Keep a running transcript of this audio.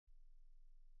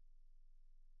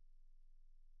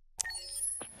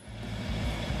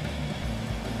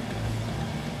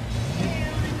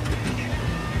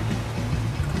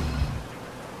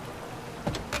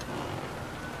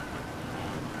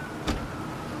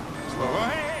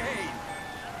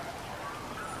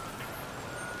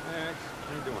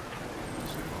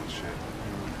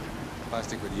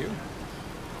plastic with you?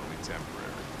 Only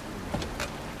temporary.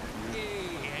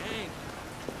 Hey, Hank.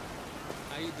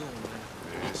 How you doing, man?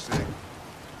 Very sick.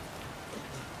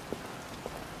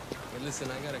 Hey,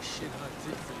 listen, I got a shit-hot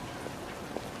tip for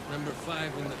you. Number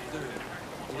 5 in the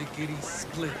 3rd. Lickety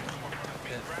split.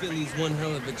 That Philly's one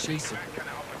hell of a chaser.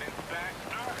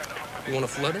 You want a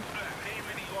flutter?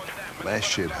 Last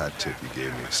shit hot tip you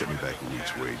gave me sent me back a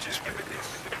week's wages, baby.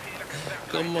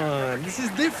 Come on, this is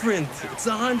different. It's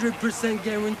 100%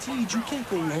 guaranteed. You can't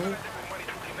go wrong.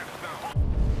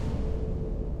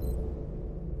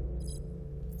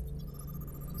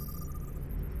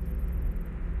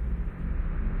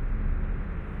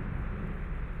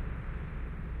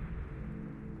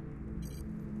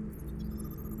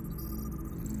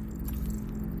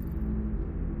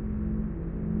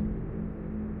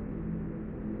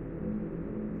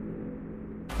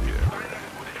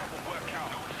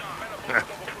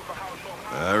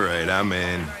 All right, I'm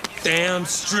in. Damn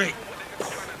straight.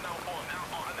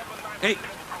 Hey,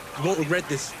 you won't regret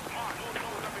this.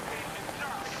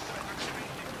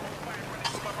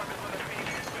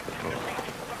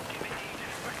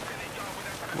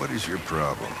 What is your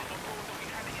problem?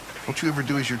 Don't you ever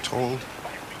do as you're told?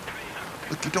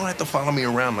 Look, you don't have to follow me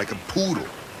around like a poodle.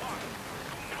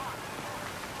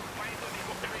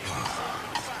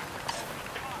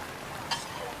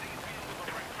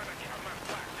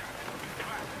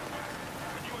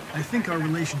 I think our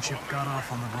relationship got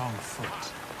off on the wrong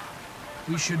foot.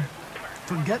 We should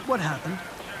forget what happened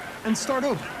and start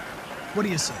over. What do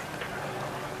you say?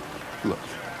 Look,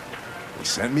 they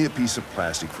sent me a piece of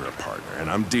plastic for a partner, and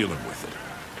I'm dealing with it.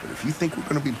 But if you think we're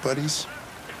gonna be buddies,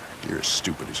 you're as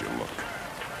stupid as you look.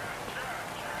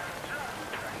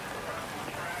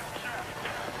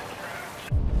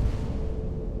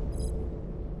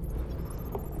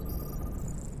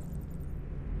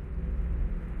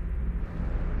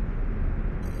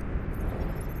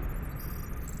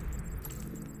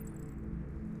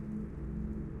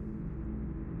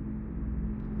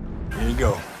 Here you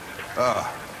go.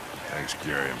 Ah, thanks,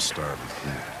 Gary. I'm starving.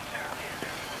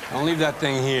 Don't leave that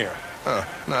thing here.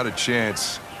 Not a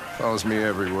chance. Follows me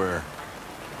everywhere.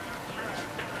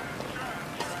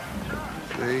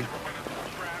 See?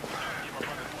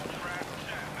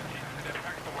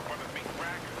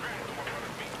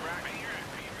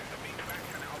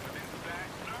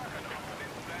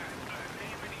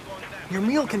 Your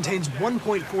meal contains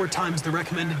 1.4 times the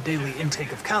recommended daily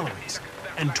intake of calories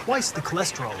and twice the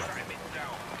cholesterol level.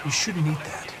 You shouldn't eat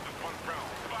that.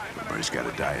 Everybody's got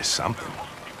to die of something.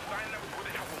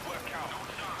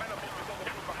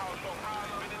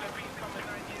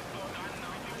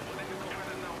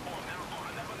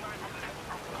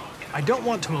 I don't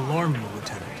want to alarm you,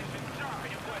 Lieutenant,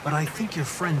 but I think your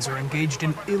friends are engaged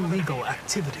in illegal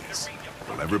activities.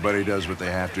 Well, everybody does what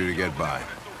they have to get by.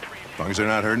 As long as they're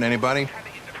not hurting anybody,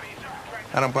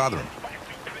 I don't bother them.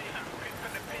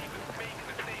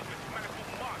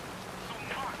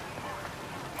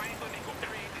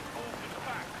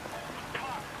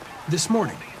 This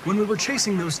morning, when we were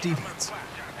chasing those deviants,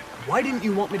 why didn't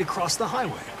you want me to cross the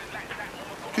highway?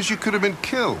 Because you could have been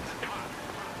killed.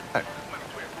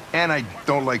 And I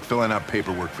don't like filling out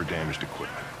paperwork for damaged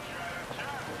equipment.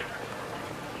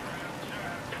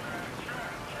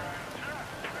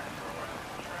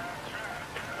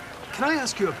 Can I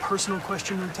ask you a personal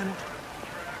question, Lieutenant?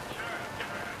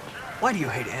 Why do you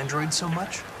hate androids so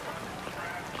much?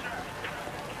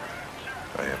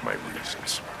 I have my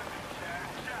reasons.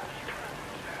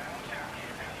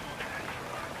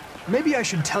 Maybe I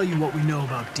should tell you what we know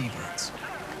about deviants.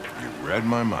 You read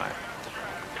my mind.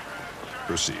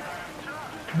 Proceed.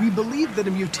 We believe that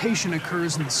a mutation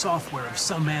occurs in the software of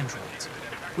some androids,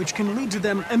 which can lead to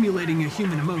them emulating a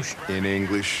human emotion. In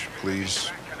English, please.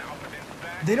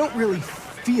 They don't really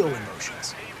feel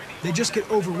emotions. They just get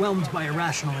overwhelmed by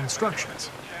irrational instructions,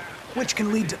 which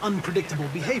can lead to unpredictable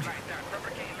behavior.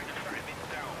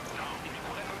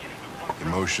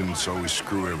 Emotions always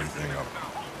screw everything up.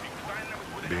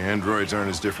 The androids aren't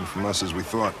as different from us as we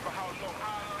thought.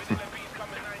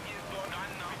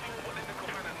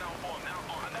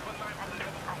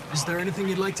 Is there anything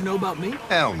you'd like to know about me?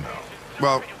 Hell no.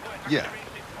 Well, yeah.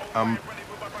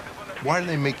 Why do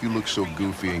they make you look so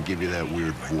goofy and give you that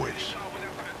weird voice?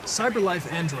 CyberLife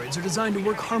androids are designed to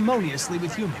work harmoniously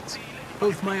with humans.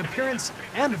 Both my appearance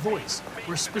and voice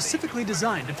were specifically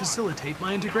designed to facilitate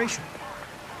my integration.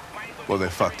 Well, they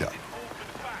fucked up.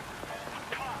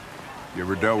 You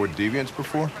ever dealt with deviants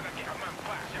before?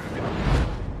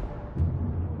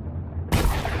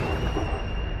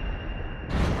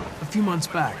 A few months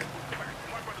back,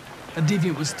 a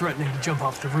deviant was threatening to jump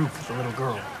off the roof with a little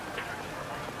girl.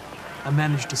 I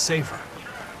managed to save her.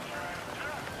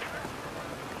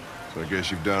 So I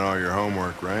guess you've done all your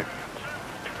homework, right?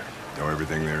 Know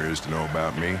everything there is to know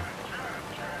about me?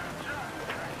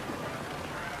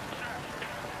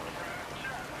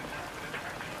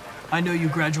 I know you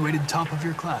graduated top of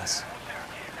your class.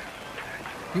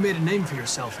 You made a name for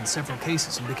yourself in several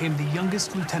cases and became the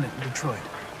youngest lieutenant in Detroit.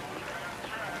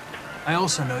 I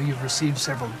also know you've received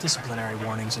several disciplinary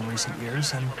warnings in recent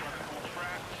years, and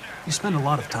you spend a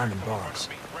lot of time in bars.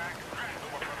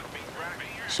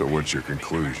 So what's your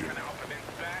conclusion?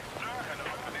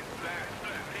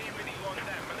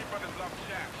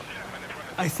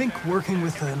 I think working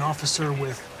with an officer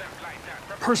with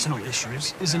personal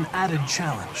issues is an added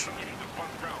challenge.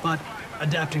 But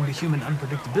adapting to human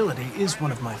unpredictability is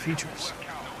one of my features.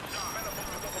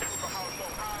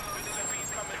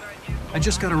 I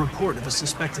just got a report of a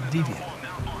suspected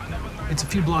deviant. It's a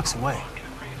few blocks away.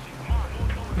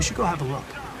 We should go have a look.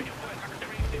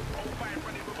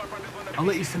 I'll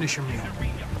let you finish your meal.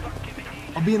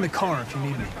 I'll be in the car if you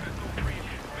need me.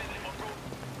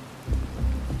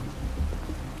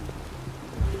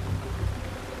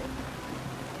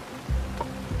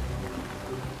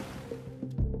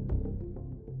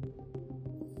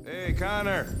 Hey,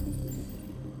 Connor.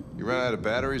 You run out of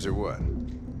batteries or what?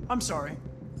 I'm sorry.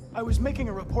 I was making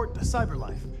a report to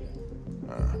CyberLife.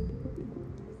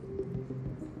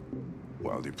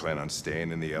 Well, do you plan on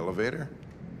staying in the elevator?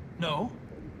 No.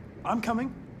 I'm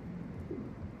coming.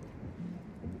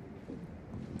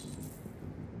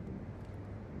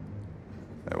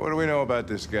 Hey, what do we know about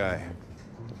this guy?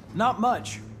 Not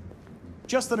much.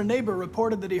 Just that a neighbor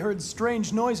reported that he heard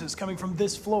strange noises coming from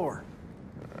this floor.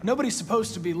 Nobody's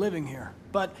supposed to be living here,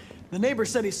 but the neighbor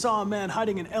said he saw a man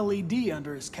hiding an LED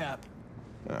under his cap.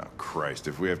 Oh, Christ,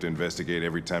 if we have to investigate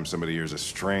every time somebody hears a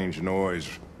strange noise,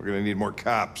 we're gonna need more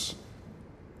cops.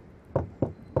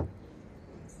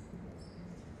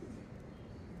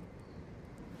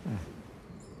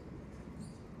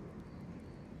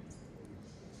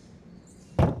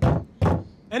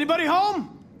 Anybody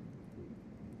home?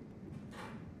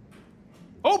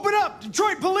 Open up,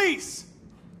 Detroit Police!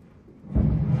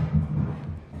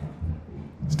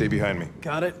 Stay behind me.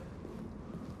 Got it.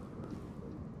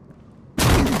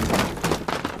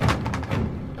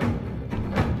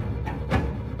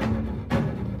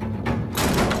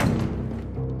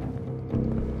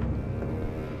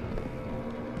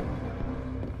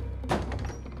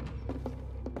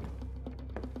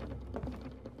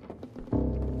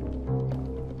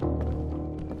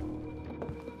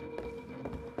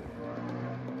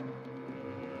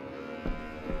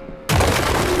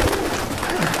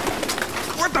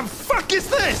 What the fuck is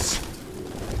this?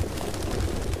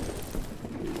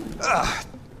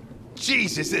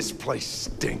 Jesus, this place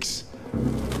stinks.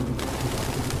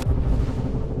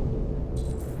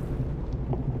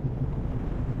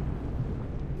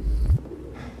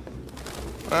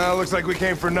 Well, looks like we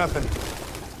came for nothing.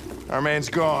 Our man's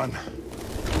gone.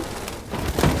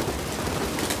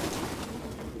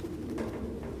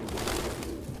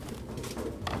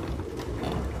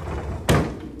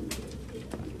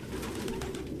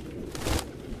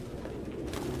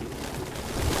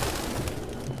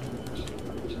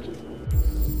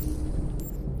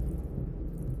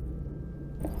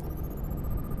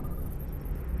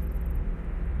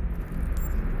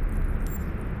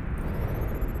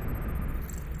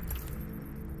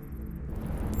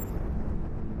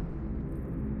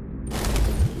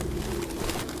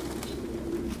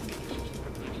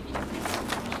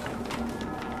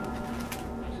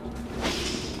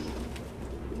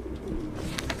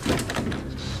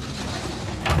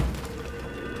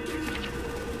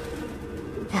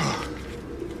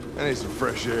 I need some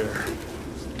fresh air.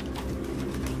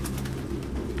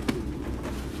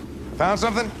 Found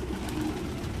something?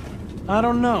 I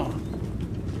don't know.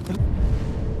 It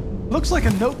looks like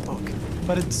a notebook,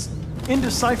 but it's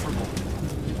indecipherable.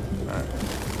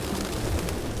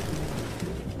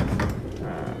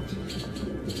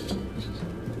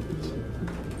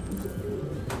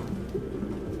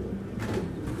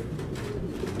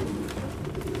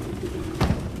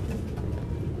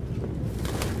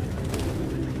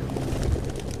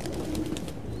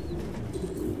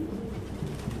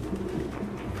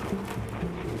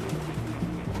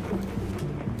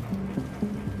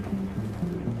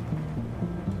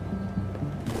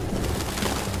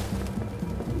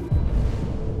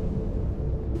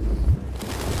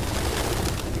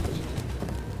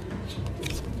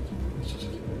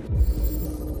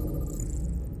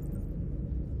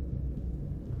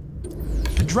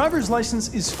 The driver's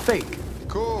license is fake.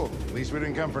 Cool. At least we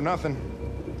didn't come for nothing.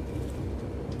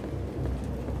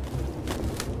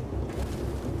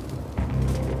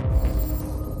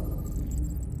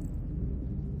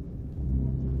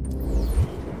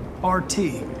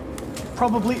 RT.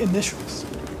 Probably initials.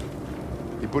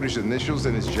 He put his initials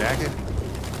in his jacket?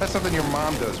 That's something your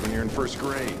mom does when you're in first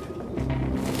grade.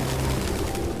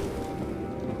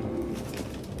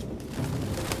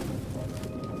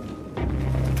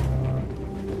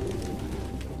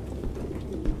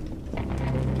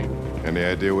 Any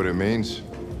idea what it means?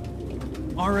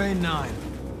 RA9.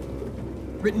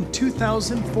 Written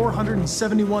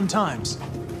 2,471 times.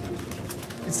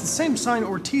 It's the same sign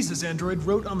Ortiz's android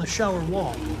wrote on the shower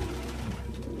wall.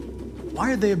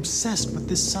 Why are they obsessed with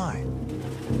this sign?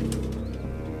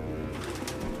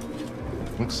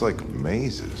 Looks like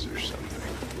mazes or something.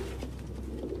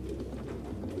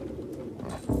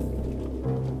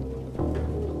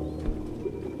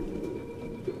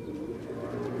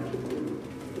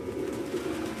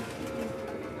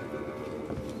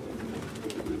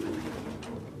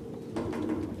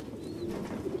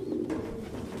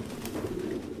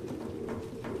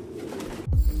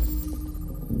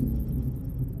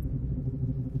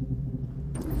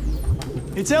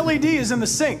 Its LED is in the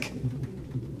sink.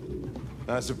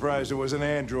 Not surprised it was an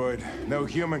android. No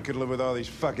human could live with all these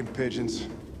fucking pigeons.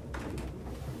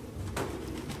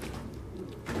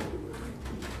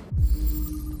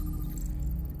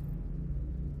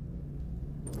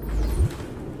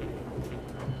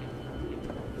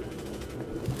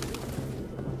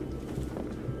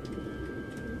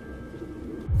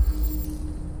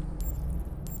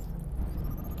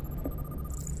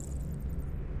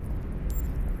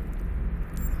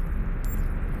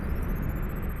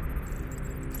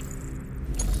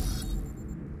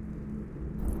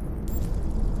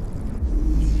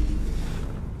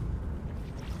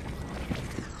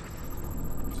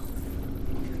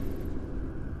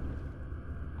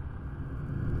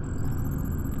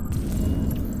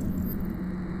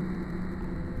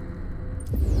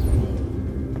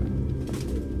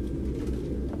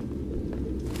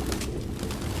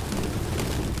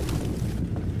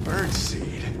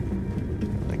 Birdseed.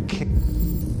 I can't...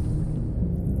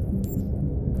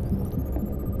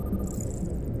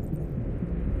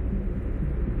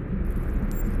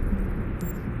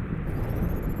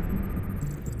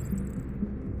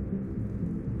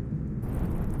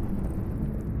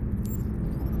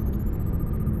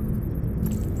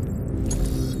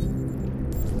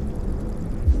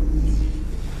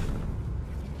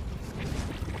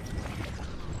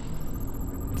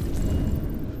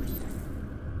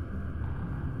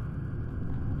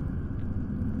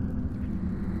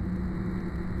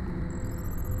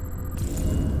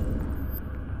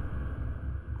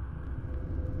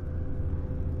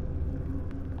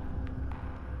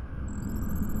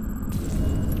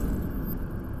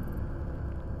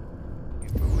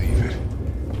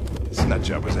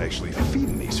 Nutjob was actually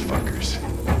feeding these fuckers.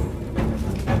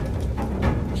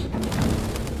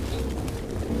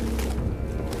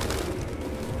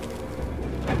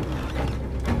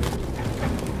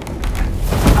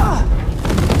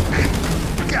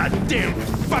 Goddamn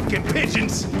fucking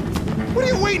pigeons! What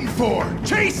are you waiting for?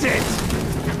 Chase it!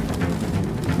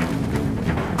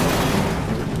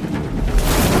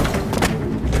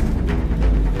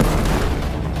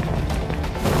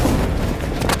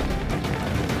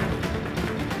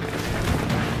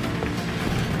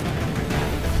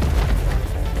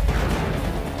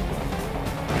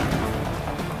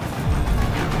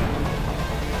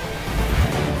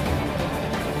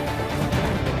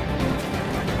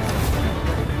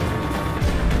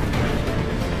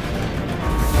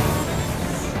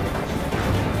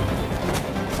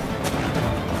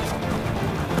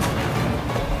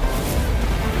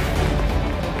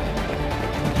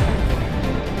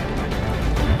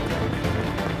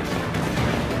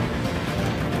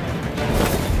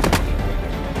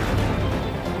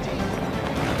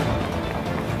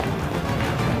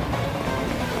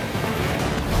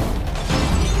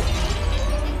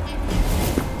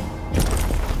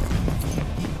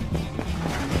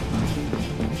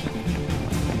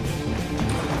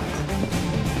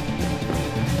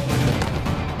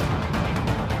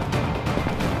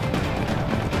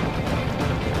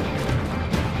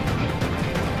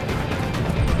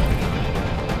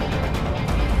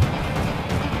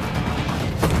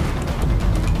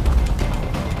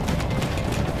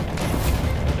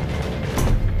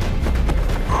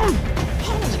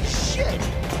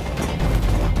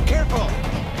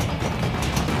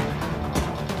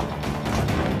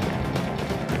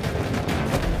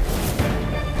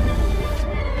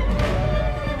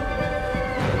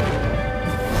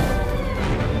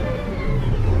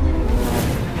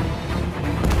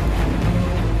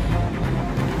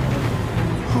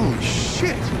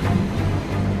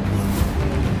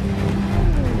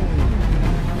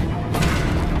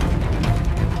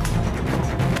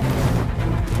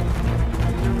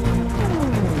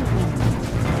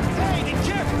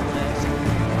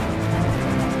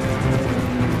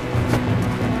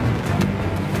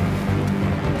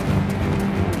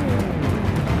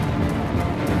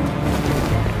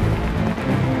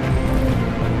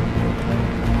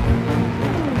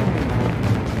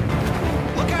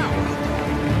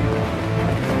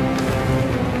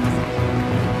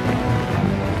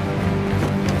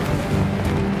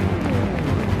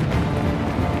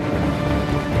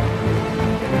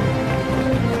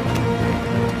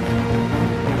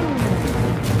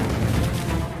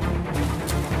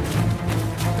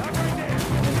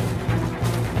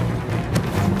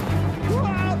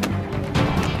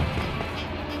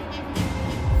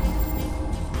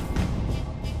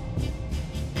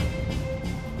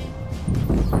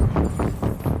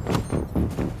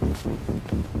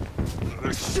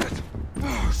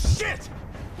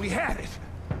 had it!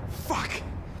 Fuck!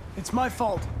 It's my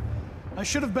fault. I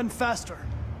should have been faster.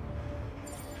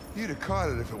 You'd have caught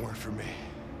it if it weren't for me.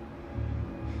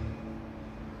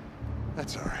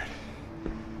 That's all right.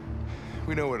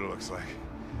 We know what it looks like.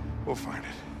 We'll find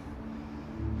it.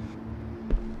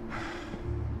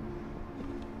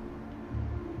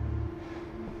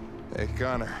 Hey,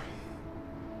 Connor.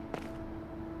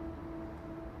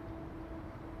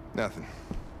 Nothing.